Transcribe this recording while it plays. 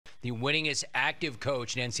the winningest active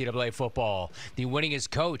coach in NCAA football, the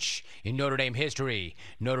winningest coach in Notre Dame history.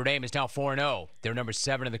 Notre Dame is now 4-0. They're number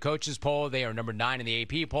 7 in the coaches poll. They are number 9 in the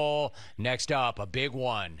AP poll. Next up, a big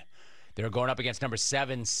one. They're going up against number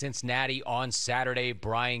 7, Cincinnati, on Saturday.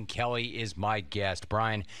 Brian Kelly is my guest.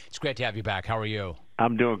 Brian, it's great to have you back. How are you?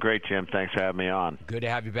 I'm doing great, Jim. Thanks for having me on. Good to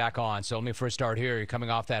have you back on. So let me first start here. You're coming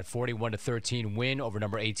off that 41-13 win over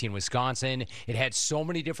number 18 Wisconsin. It had so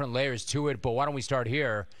many different layers to it, but why don't we start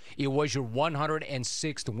here? It was your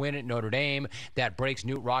 106th win at Notre Dame. That breaks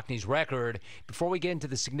Knute Rockne's record. Before we get into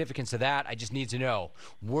the significance of that, I just need to know,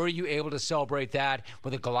 were you able to celebrate that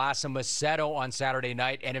with a glass of Massetto on Saturday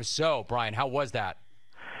night? And if so, Brian, how was that?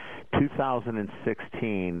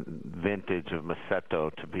 2016 vintage of Massetto,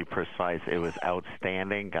 to be precise. It was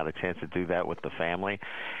outstanding. Got a chance to do that with the family.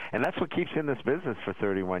 And that's what keeps you in this business for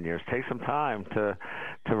 31 years. Take some time to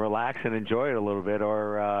relax and enjoy it a little bit,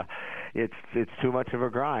 or it's too much of a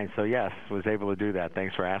grind. So, yes, was able to do that.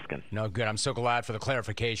 Thanks for asking. No, good. I'm so glad for the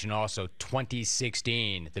clarification also.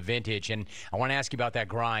 2016, the vintage. And I want to ask you about that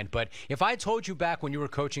grind. But if I told you back when you were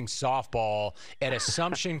coaching softball at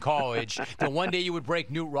Assumption College that one day you would break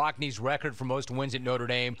Knute Rockne's record for most wins at Notre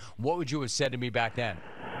Dame, what would you have said to me back then?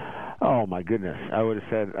 Oh my goodness! I would have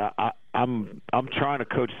said I'm trying to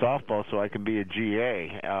coach softball so I can be a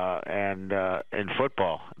GA and in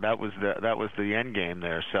football. That was the end game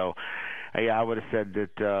there. So yeah, I would have said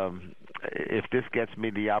that if this gets me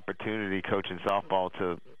the opportunity coaching softball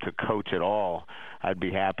to coach at all, I'd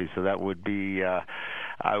be happy. So that would be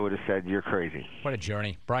I would have said, you're crazy. What a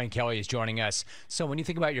journey. Brian Kelly is joining us. So when you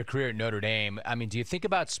think about your career at Notre Dame, I mean, do you think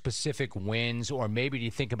about specific wins, or maybe do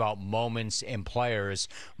you think about moments and players?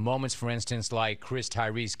 Moments, for instance, like Chris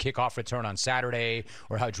Tyree's kickoff return on Saturday,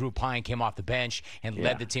 or how Drew Pine came off the bench and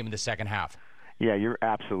led the team in the second half. Yeah, you're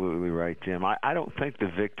absolutely right, Jim. I don't think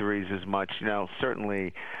the victories as much.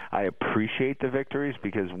 Certainly I appreciate the victories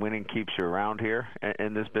because winning keeps you around here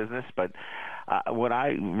in this business. But what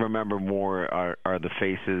I remember more are the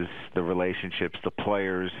faces, the relationships, the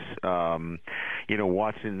players,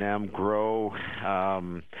 watching them grow,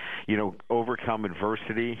 overcome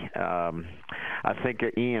adversity. I think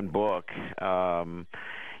of Ian Book,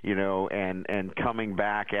 and coming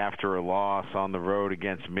back after a loss on the road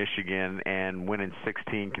against Michigan and winning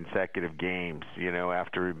 16 consecutive games,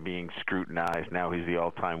 after being scrutinized. Now he's the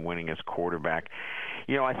all-time winningest quarterback.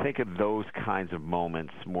 I think of those kinds of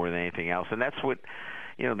moments more than anything else, and that's what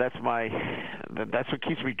that's what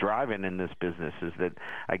keeps me driving in this business, is that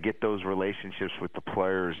I get those relationships with the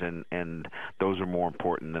players, and those are more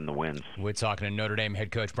important than the wins. We're talking to Notre Dame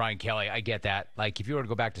head coach Brian Kelly. I get that. Like, if you were to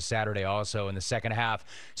go back to Saturday also, in the second half,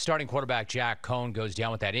 starting quarterback Jack Cohn goes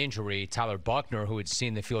down with that injury. Tyler Buckner, who had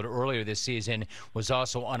seen the field earlier this season, was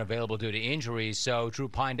also unavailable due to injuries. So Drew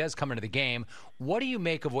Pine does come into the game. What do you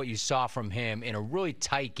make of what you saw from him in a really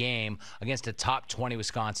tight game against a top 20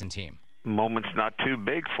 Wisconsin team? Moment's not too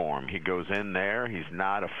big for him. He goes in there. He's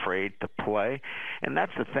not afraid to play, and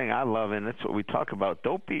that's the thing I love, and that's what we talk about.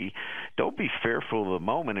 Don't be fearful of the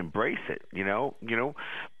moment. Embrace it.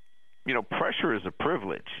 Pressure is a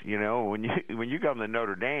privilege. When you come to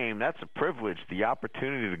Notre Dame, that's a privilege. The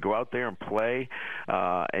opportunity to go out there and play,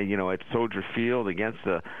 at Soldier Field against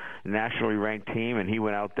a nationally ranked team, and he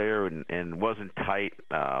went out there and wasn't tight,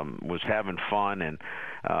 was having fun, and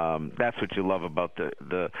that's what you love about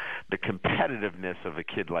the competitiveness of a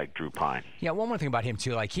kid like Drew Pine. Yeah, one more thing about him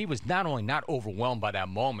too, like, he was not only not overwhelmed by that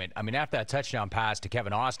moment. I mean, after that touchdown pass to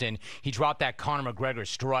Kevin Austin, he dropped that Conor McGregor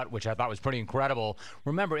strut, which I thought was pretty incredible.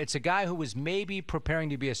 Remember, it's a guy who was maybe preparing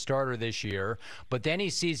to be a starter this year, but then he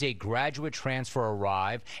sees a graduate transfer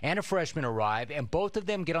arrive and a freshman arrive, and both of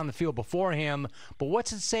them get on the field before him. But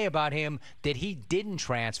what's it say about him that he didn't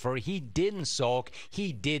transfer, he didn't sulk,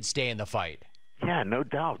 he did stay in the fight? Yeah, no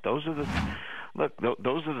doubt. Those are the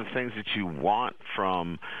things that you want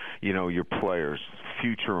from, your players,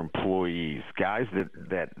 future employees, guys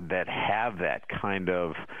that have that kind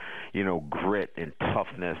of, grit and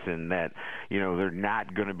toughness, and that, they're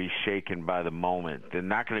not going to be shaken by the moment. They're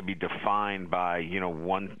not going to be defined by,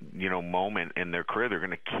 one, moment in their career. They're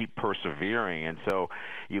going to keep persevering. And so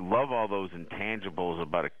you love all those intangibles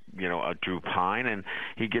about a Drew Pine, and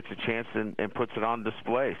he gets a chance and puts it on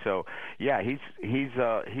display. So yeah, he's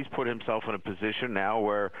put himself in a position now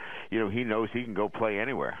where, he knows he can go play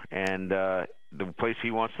anywhere. And the place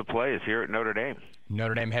he wants to play is here at Notre Dame.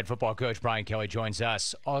 Notre Dame head football coach Brian Kelly joins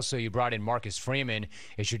us. Also, you brought in Marcus Freeman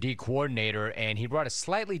as your D coordinator, and he brought a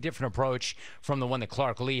slightly different approach from the one that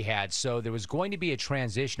Clark Lee had. So there was going to be a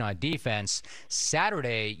transition on defense.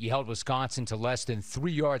 Saturday, you held Wisconsin to less than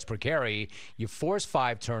 3 yards per carry. You forced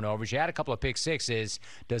 5 turnovers. You had a couple of pick sixes.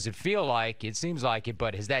 Does it feel like, it seems like it,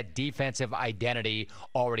 but has that defensive identity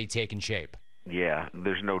already taken shape? Yeah,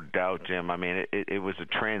 there's no doubt, Jim. I mean, it was a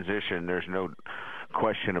transition. There's no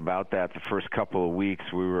question about that. The first couple of weeks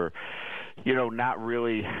we were, not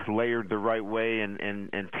really layered the right way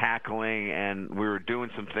and tackling, and we were doing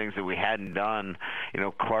some things that we hadn't done.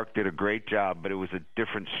 Clark did a great job, but it was a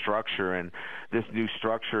different structure, and this new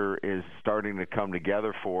structure is starting to come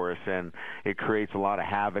together for us, and it creates a lot of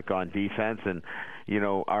havoc on defense, and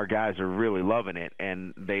our guys are really loving it,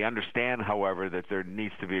 and they understand, however, that there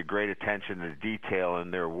needs to be a great attention to detail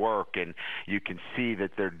in their work, and you can see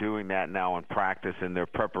that they're doing that now in practice, and their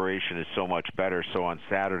preparation is so much better. So on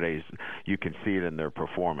Saturdays, you can see it in their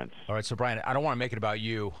performance. All right, so Brian, I don't want to make it about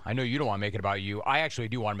you. I know you don't want to make it about you. I actually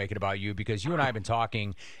do want to make it about you because you and I have been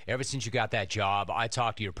talking ever since you got that job. I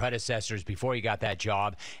talked to your predecessors before you got that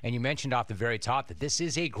job, and you mentioned off the very top that this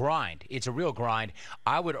is a grind. It's a real grind.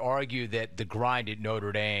 I would argue that the grind at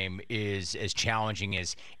Notre Dame is as challenging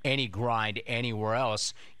as any grind anywhere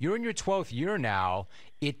else. You're in your 12th year now.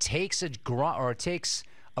 It takes a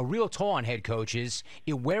real toll on head coaches.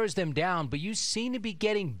 It wears them down, but you seem to be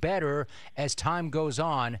getting better as time goes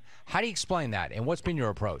on. How do you explain that, and what's been your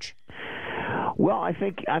approach? Well, I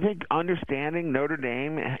think understanding Notre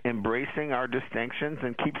Dame, embracing our distinctions,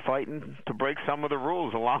 and keep fighting to break some of the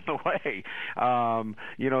rules along the way.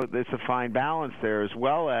 There's a fine balance there, as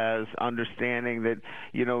well as understanding that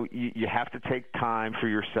you have to take time for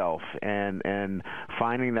yourself, and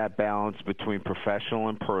finding that balance between professional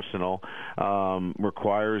and personal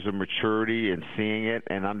requires a maturity in seeing it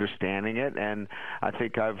and understanding it. And I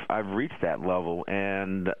think I've reached that level,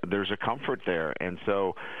 and there's a comfort there. And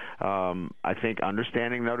so I think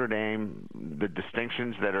understanding Notre Dame, the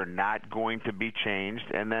distinctions that are not going to be changed,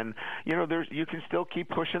 and then you can still keep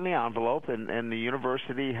pushing the envelope, and the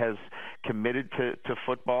university has committed to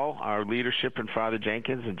football. Our leadership and Father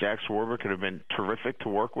Jenkins and Jack Swarbrick have been terrific to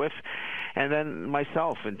work with, and then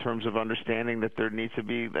myself in terms of understanding that there needs to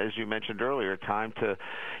be, as you mentioned earlier, time to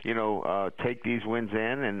take these wins in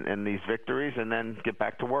and these victories, and then get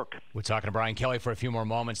back to work. We're talking to Brian Kelly for a few more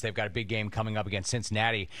moments. They've got a big game coming up against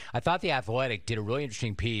Cincinnati. I thought The Athletic did a really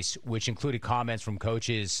interesting piece, which included comments from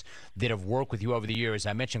coaches that have worked with you over the years.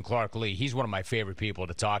 I mentioned Clark Lee. He's one of my favorite people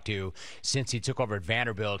to talk to since he took over at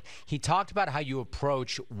Vanderbilt. He talked about how you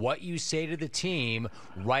approach what you say to the team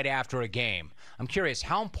right after a game. I'm curious,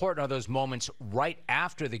 how important are those moments right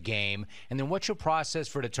after the game, and then what's your process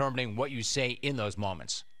for determining what you say in those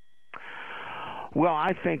moments? Well,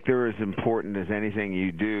 I think they're as important as anything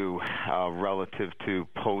you do relative to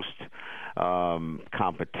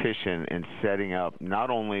competition and setting up not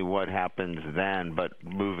only what happens then, but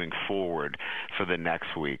moving forward for the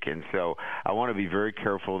next week. And so I want to be very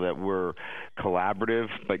careful that we're collaborative,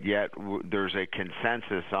 but yet there's a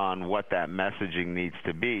consensus on what that messaging needs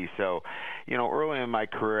to be. So, early in my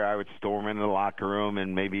career, I would storm into the locker room,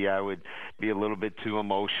 and maybe I would be a little bit too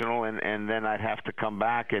emotional, and then I'd have to come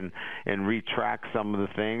back and retract some of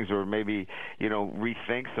the things, or maybe,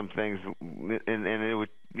 rethink some things, and it would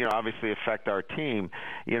obviously affect our team.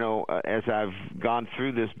 As I've gone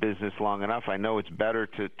through this business long enough, I know it's better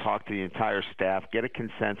to talk to the entire staff, get a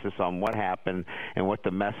consensus on what happened and what the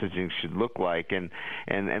messaging should look like, and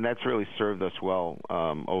that's really served us well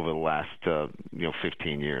over the last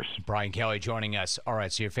 15 years. Brian Kelly joining us. All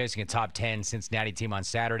right, so you're facing a top 10 Cincinnati team on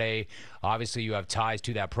Saturday. Obviously, you have ties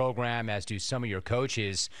to that program, as do some of your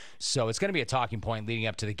coaches, so it's going to be a talking point leading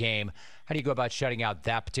up to the game. How do you go about shutting out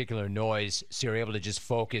that particular noise so you're able to just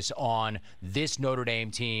focus on this Notre Dame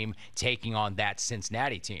team taking on that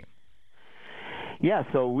Cincinnati team? Yeah,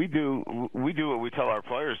 so we do what we tell our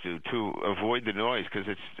players to avoid the noise,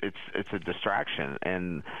 because it's a distraction,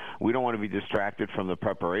 and we don't want to be distracted from the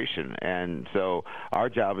preparation. And so our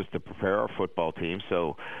job is to prepare our football team.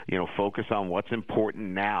 So focus on what's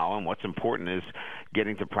important now, and what's important is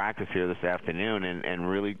getting to practice here this afternoon, and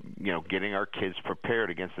really getting our kids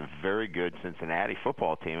prepared against a very good Cincinnati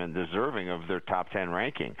football team and deserving of their top 10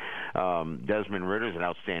 ranking. Desmond Ridder is an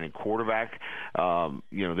outstanding quarterback.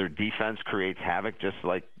 Their defense creates havoc, just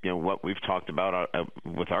like what we've talked about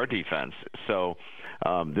with our defense. So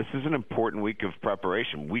this is an important week of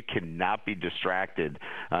preparation. We cannot be distracted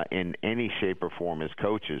in any shape or form as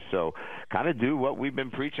coaches. So kind of do what we've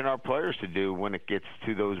been preaching our players to do when it gets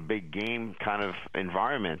to those big game kind of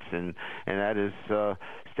environments, and that is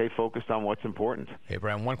stay focused on what's important. Hey,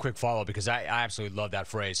 Brian, one quick follow, because I absolutely love that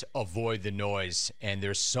phrase, avoid the noise. And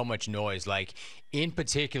there's so much noise. Like, in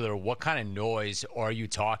particular, what kind of noise are you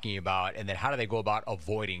talking about? And then how do they go about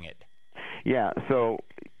avoiding it? Yeah, so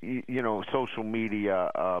social media,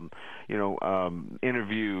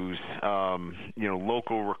 interviews,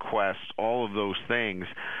 local requests, all of those things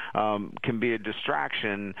can be a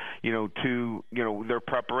distraction, to their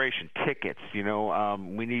preparation. Tickets,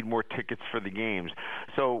 we need more tickets for the games.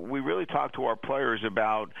 So we really talk to our players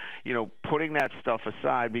about putting that stuff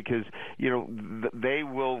aside, because they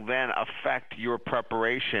will then affect your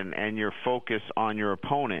preparation and your focus on your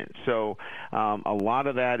opponent. So a lot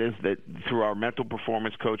of that is that through our mental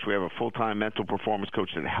performance coach. We have a full-time mental performance coach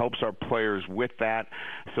that helps our players with that,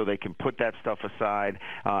 so they can put that stuff aside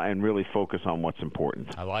and really focus on what's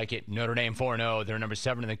important. I like it. Notre Dame 4-0. They're number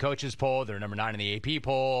 7 in the coaches poll. They're number 9 in the AP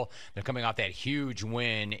poll. They're coming off that huge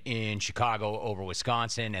win in Chicago over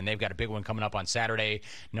Wisconsin, and they've got a big one coming up on Saturday.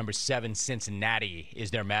 Number 7 Cincinnati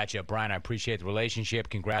is their matchup. Brian, I appreciate the relationship.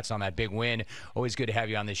 Congrats on that big win. Always good to have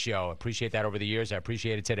you on this show. Appreciate that over the years. I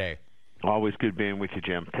appreciate it today. Always good being with you,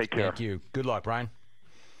 Jim. Take care. Thank you. Good luck, Brian.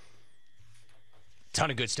 Ton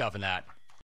of good stuff in that.